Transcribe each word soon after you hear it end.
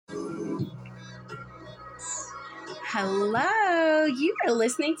Hello, you are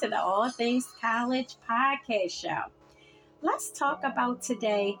listening to the All Things College podcast show. Let's talk about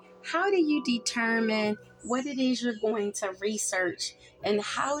today, how do you determine what it is you're going to research, and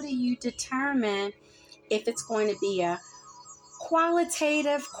how do you determine if it's going to be a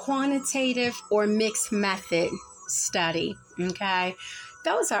qualitative, quantitative, or mixed method study? Okay.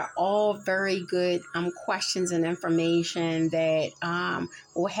 Those are all very good questions and information that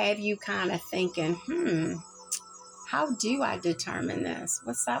will have you kind of thinking, how do I determine this?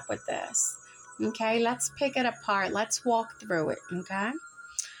 What's up with this? Okay, let's pick it apart. Let's walk through it. Okay.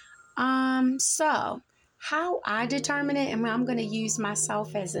 So how I determine it, and I'm going to use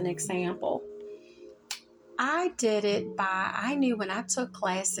myself as an example. I did it I knew when I took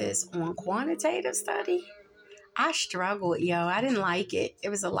classes on quantitative study, I struggled, I didn't like it. It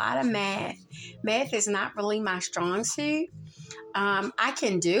was a lot of math. Math is not really my strong suit. I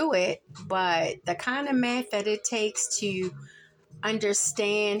can do it, but the kind of math that it takes to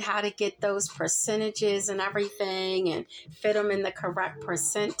understand how to get those percentages and everything and fit them in the correct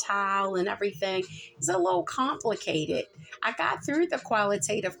percentile and everything is a little complicated. I got through the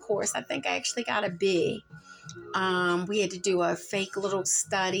qualitative course. I think I actually got a B. We had to do a fake little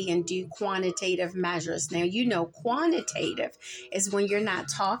study and do quantitative measures. Now, quantitative is when you're not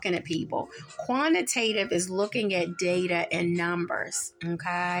talking to people. Quantitative is looking at data and numbers,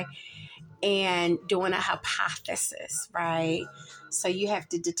 okay, and doing a hypothesis, right? So you have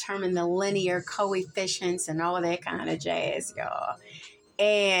to determine the linear coefficients and all that kind of jazz, y'all.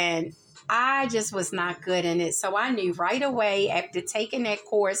 And I just was not good in it. So I knew right away after taking that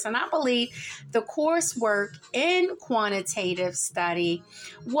course, and I believe the coursework in quantitative study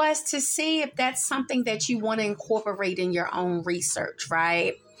was to see if that's something that you want to incorporate in your own research,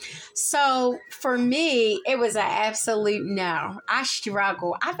 right? So for me, it was an absolute no. I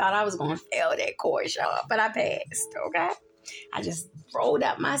struggled. I thought I was going to fail that course, y'all, but I passed, okay? I just rolled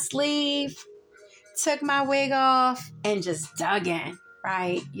up my sleeve, took my wig off, and just dug in.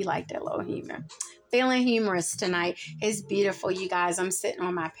 Right? You like that little humor. Feeling humorous tonight. It's beautiful, you guys. I'm sitting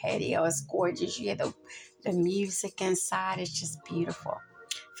on my patio. It's gorgeous. You hear the music inside. It's just beautiful.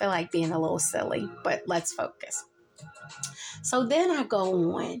 Feel like being a little silly, but let's focus. So then I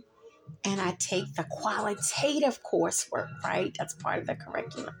go on and I take the qualitative coursework, right? That's part of the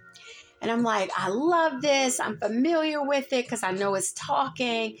curriculum. And I'm like, I love this. I'm familiar with it because I know it's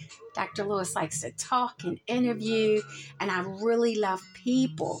talking. Dr. Lewis likes to talk and interview, and I really love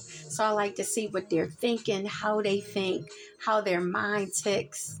people. So I like to see what they're thinking, how they think, how their mind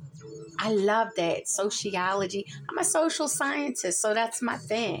ticks. I love that. Sociology. I'm a social scientist, so that's my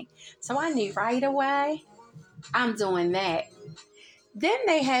thing. So I knew right away, I'm doing that. Then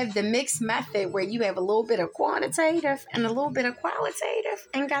they have the mixed method where you have a little bit of quantitative and a little bit of qualitative.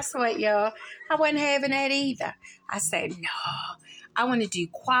 And guess what, y'all? I wasn't having that either. I said, no, I want to do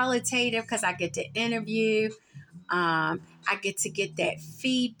qualitative because I get to interview. I get to get that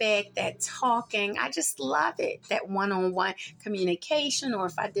feedback, that talking. I just love it, that one-on-one communication, or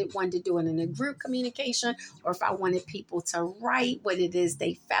if I wanted to do it in a group communication, or if I wanted people to write what it is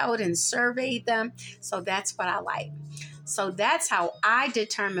they felt and survey them. So that's what I like. So that's how I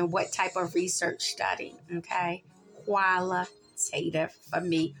determine what type of research study, okay? Qualitative for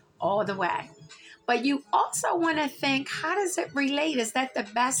me all the way. But you also want to think, how does it relate? Is that the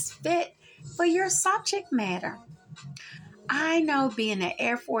best fit for your subject matter? I know, being an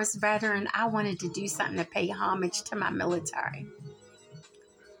Air Force veteran, I wanted to do something to pay homage to my military.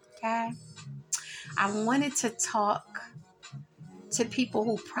 Okay? I wanted to talk to people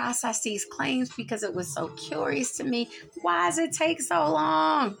who process these claims because it was so curious to me. Why does it take so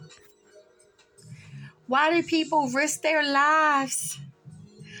long? Why do people risk their lives,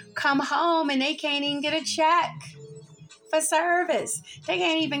 come home, and they can't even get a check for service? They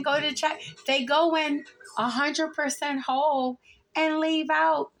can't even go to check. They go in 100% whole and leave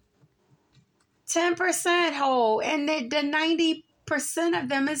out 10% whole, and the 90% of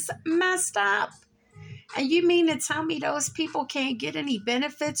them is messed up. And you mean to tell me those people can't get any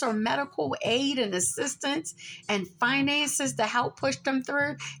benefits or medical aid and assistance and finances to help push them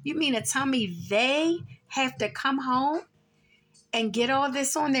through? You mean to tell me they have to come home and get all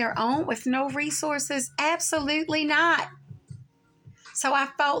this on their own with no resources? Absolutely not. So I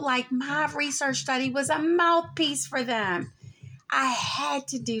felt like my research study was a mouthpiece for them. I had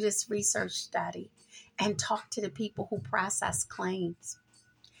to do this research study and talk to the people who process claims.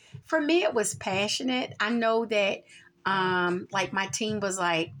 For me, it was passionate. I know that, my team was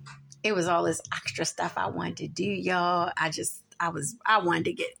like, it was all this extra stuff I wanted to do, y'all. I wanted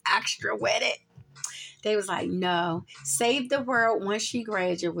to get extra with it. They was like, no, save the world once you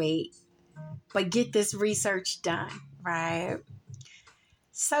graduate. but get this research done, right?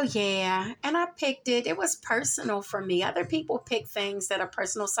 So yeah, and I picked it. It was personal for me. Other people pick things that are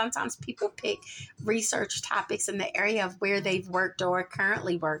personal. Sometimes people pick research topics in the area of where they've worked or are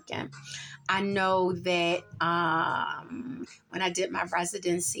currently working. I know that when I did my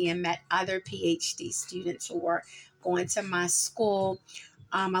residency and met other PhD students who were going to my school,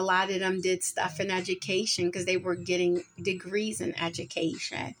 a lot of them did stuff in education because they were getting degrees in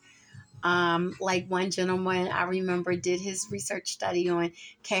education. Like one gentleman I remember did his research study on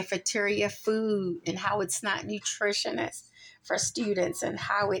cafeteria food and how it's not nutritious for students and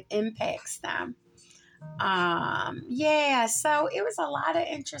how it impacts them. Yeah, so it was a lot of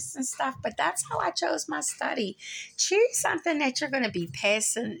interesting stuff, but that's how I chose my study. Choose something that you're going to be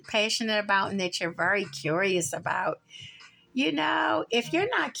passionate about and that you're very curious about. You know, if you're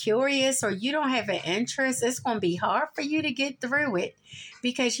not curious or you don't have an interest, it's going to be hard for you to get through it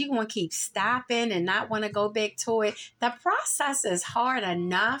because you want to keep stopping and not want to go back to it. The process is hard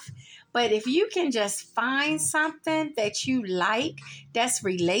enough, but if you can just find something that you like that's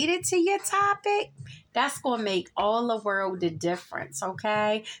related to your topic, that's going to make all the world of difference,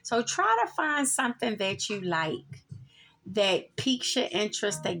 okay? So try to find something that you like that piques your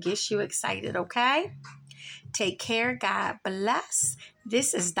interest, that gets you excited, okay? Take care. God bless.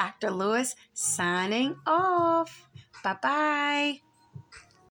 This is Dr. Lewis signing off. Bye-bye.